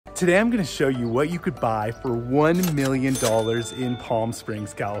Today I'm going to show you what you could buy for $1 million in Palm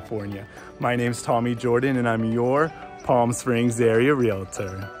Springs, California. My name's Tommy Jordan and I'm your Palm Springs area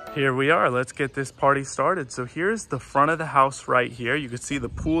realtor. Here we are, let's get this party started. So here's the front of the house right here. You can see the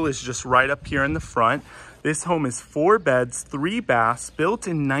pool is just right up here in the front. This home is 4 beds, 3 baths, built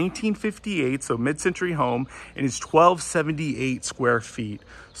in 1958, so mid-century home, and is 1,278 square feet.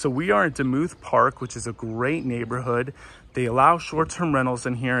 So we are in Demuth Park, which is a great neighborhood. They allow short-term rentals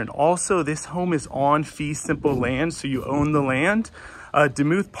in here, and also this home is on fee simple land, so you own the land.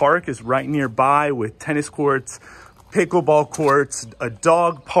 Demuth Park is right nearby with tennis courts, pickleball courts, a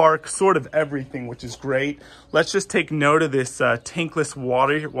dog park, sort of everything, which is great. Let's just take note of this tankless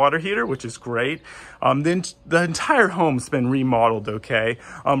water heater, which is great. Then the entire home's been remodeled, okay?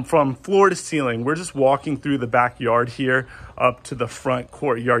 From floor to ceiling. We're just walking through the backyard here up to the front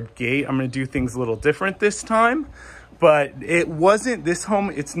courtyard gate. I'm gonna do things a little different this time. But it wasn't, this home,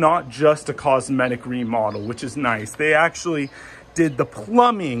 it's not just a cosmetic remodel, which is nice. They actually did the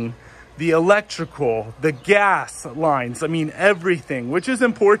plumbing, the electrical, the gas lines, I mean, everything, which is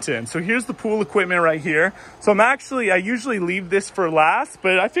important. So here's the pool equipment right here. So I usually leave this for last,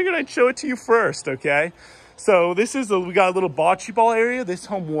 but I figured I'd show it to you first, okay? So this is, we got a little bocce ball area. This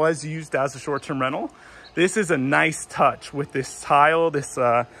home was used as a short-term rental. This is a nice touch with this tile, this,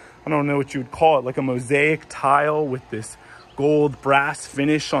 I don't know what you would call it, like a mosaic tile with this gold brass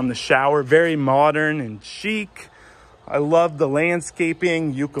finish on the shower. Very modern and chic. I love the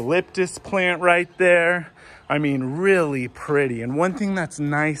landscaping, eucalyptus plant right there. I mean, really pretty. And one thing that's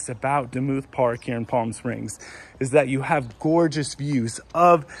nice about Demuth Park here in Palm Springs is that you have gorgeous views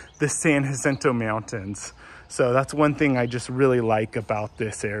of the San Jacinto Mountains. So that's one thing I just really like about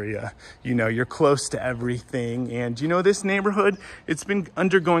this area. You know, you're close to everything. And you know, this neighborhood, it's been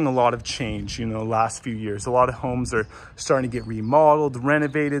undergoing a lot of change, you know, last few years. A lot of homes are starting to get remodeled,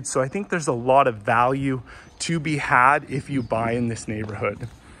 renovated. So I think there's a lot of value to be had if you buy in this neighborhood.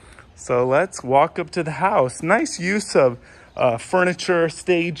 So let's walk up to the house. Nice use of furniture,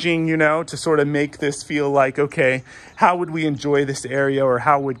 staging, you know, to sort of make this feel like, okay, how would we enjoy this area, or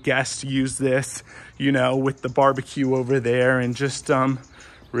how would guests use this, you know, with the barbecue over there, and just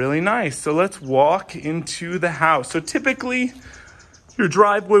really nice. So let's walk into the house. So typically your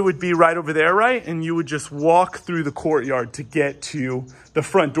driveway would be right over there, right? And you would just walk through the courtyard to get to the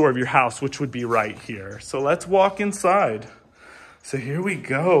front door of your house, which would be right here. So let's walk inside. So here we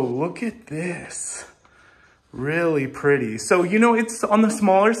go. Look at this. Really pretty. So, you know, it's on the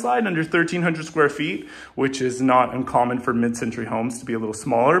smaller side, under 1,300 square feet, which is not uncommon for mid-century homes to be a little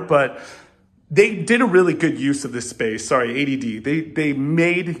smaller, but they did a really good use of this space. Sorry, ADD. They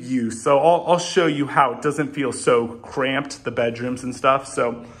made use. So I'll show you how it doesn't feel so cramped, the bedrooms and stuff.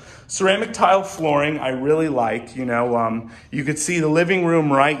 So ceramic tile flooring, I really like, you know, you could see the living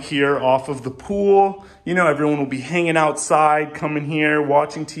room right here off of the pool. You know, everyone will be hanging outside, coming here,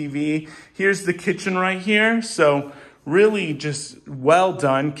 watching TV. Here's the kitchen right here. So really just well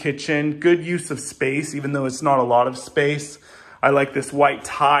done kitchen, good use of space, even though it's not a lot of space. I like this white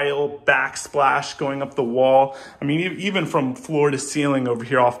tile backsplash going up the wall. I mean, even from floor to ceiling over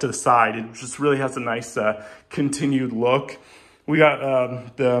here off to the side, it just really has a nice continued look. We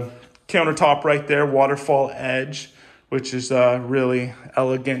got the countertop right there, waterfall edge, which is a really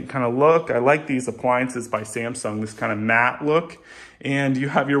elegant kind of look. I like these appliances by Samsung, this kind of matte look. And you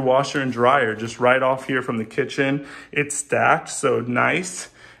have your washer and dryer just right off here from the kitchen. It's stacked, so nice.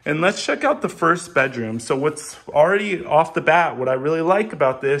 And let's check out the first bedroom. So what's already off the bat, what I really like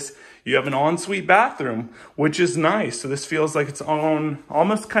about this, you have an ensuite bathroom, which is nice. So this feels like its own,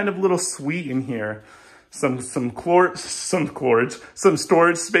 almost kind of little suite in here. Some storage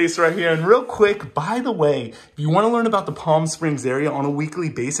space right here. And real quick, by the way, if you want to learn about the Palm Springs area on a weekly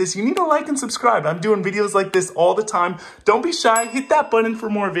basis, you need to like and subscribe. I'm doing videos like this all the time. Don't be shy, hit that button for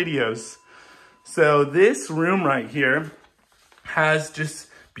more videos. So this room right here has just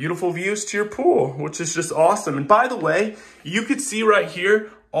beautiful views to your pool, which is just awesome. And by the way, you could see right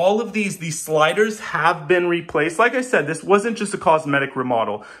here, all of these sliders have been replaced. Like I said, this wasn't just a cosmetic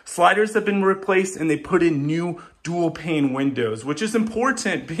remodel. Sliders have been replaced and they put in new dual pane windows, which is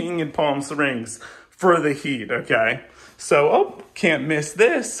important being in Palm Springs for the heat, okay? So, oh, can't miss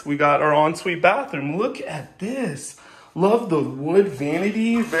this. We got our ensuite bathroom. Look at this. Love the wood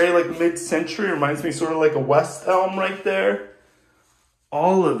vanity, very like mid-century. Reminds me sort of like a West Elm right there.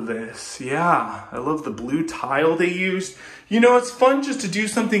 All of this, yeah. I love the blue tile they used. You know, it's fun just to do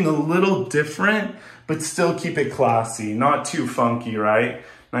something a little different, but still keep it classy, not too funky, right?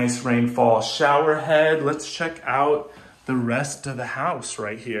 Nice rainfall shower head. Let's check out the rest of the house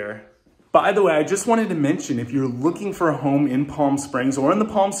right here. By the way, I just wanted to mention, if you're looking for a home in Palm Springs or in the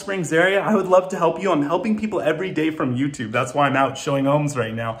Palm Springs area, I would love to help you. I'm helping people every day from YouTube. That's why I'm out showing homes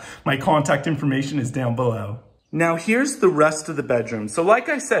right now. My contact information is down below. Now here's the rest of the bedroom. So like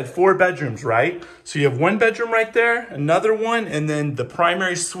I said, 4 bedrooms, right? So you have 1 bedroom right there, another one, and then the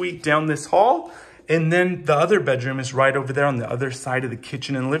primary suite down this hall. And then the other bedroom is right over there on the other side of the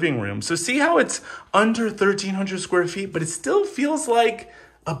kitchen and living room. So see how it's under 1,300 square feet, but it still feels like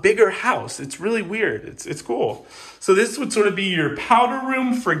a bigger house. It's really weird. It's cool. So this would sort of be your powder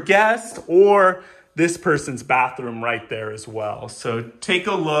room for guests, or this person's bathroom right there as well. So take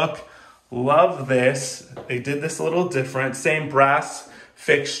a look. Love this. They did this a little different. Same brass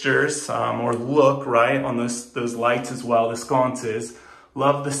fixtures or look, right, on those lights as well, the sconces.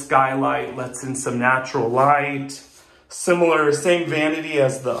 Love the skylight. Lets in some natural light. Similar, same vanity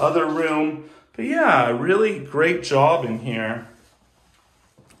as the other room. But yeah, really great job in here.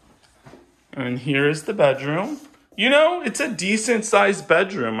 And here is the bedroom. You know, it's a decent sized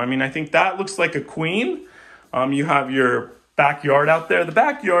bedroom. I mean, I think that looks like a queen. You have your backyard out there. The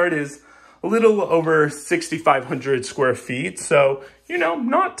backyard is a little over 6,500 square feet. So, you know,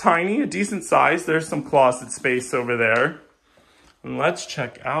 not tiny, a decent size. There's some closet space over there. And let's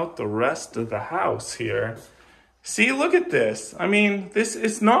check out the rest of the house here. See, look at this. I mean, this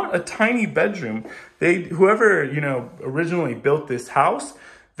is not a tiny bedroom. Whoever, you know, originally built this house,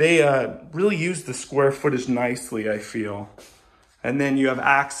 they really used the square footage nicely, I feel. And then you have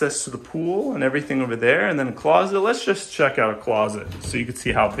access to the pool and everything over there, and then a closet. Let's just check out a closet so you can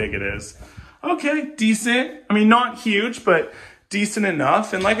see how big it is. Okay, decent. I mean, not huge, but decent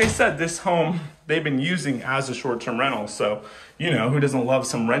enough. And like I said, this home, they've been using as a short-term rental. So, you know, who doesn't love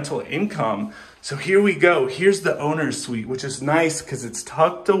some rental income? So here we go. Here's the owner's suite, which is nice because it's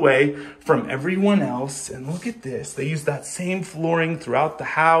tucked away from everyone else. And look at this. They use that same flooring throughout the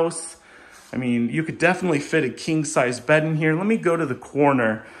house. I mean, you could definitely fit a king-size bed in here. Let me go to the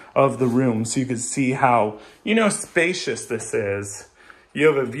corner of the room so you can see how, you know, spacious this is. You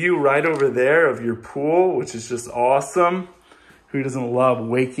have a view right over there of your pool, which is just awesome. Who doesn't love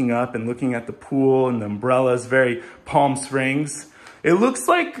waking up and looking at the pool and the umbrellas? Very Palm Springs. It looks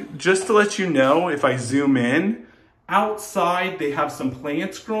like, just to let you know, if I zoom in, outside they have some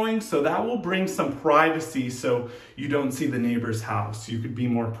plants growing, so that will bring some privacy so you don't see the neighbor's house. You could be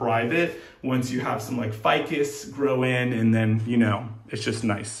more private once you have some like ficus grow in, and then, you know, it's just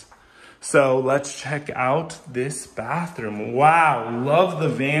nice. So let's check out this bathroom. Wow, love the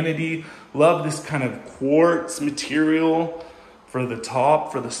vanity. Love this kind of quartz material for the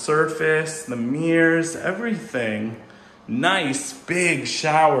top, for the surface, the mirrors, everything. Nice big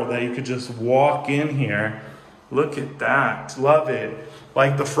shower that you could just walk in here. Look at that, love it.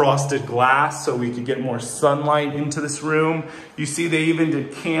 Like the frosted glass so we could get more sunlight into this room. You see they even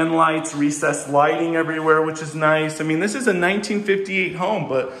did can lights, recessed lighting everywhere, which is nice. I mean, this is a 1958 home,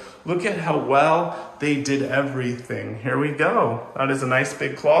 but look at how well they did everything. Here we go. That is a nice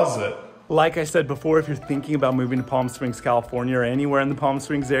big closet. Like I said before, if you're thinking about moving to Palm Springs, California, or anywhere in the Palm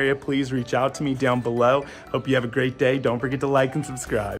Springs area, please reach out to me down below. Hope you have a great day. Don't forget to like and subscribe.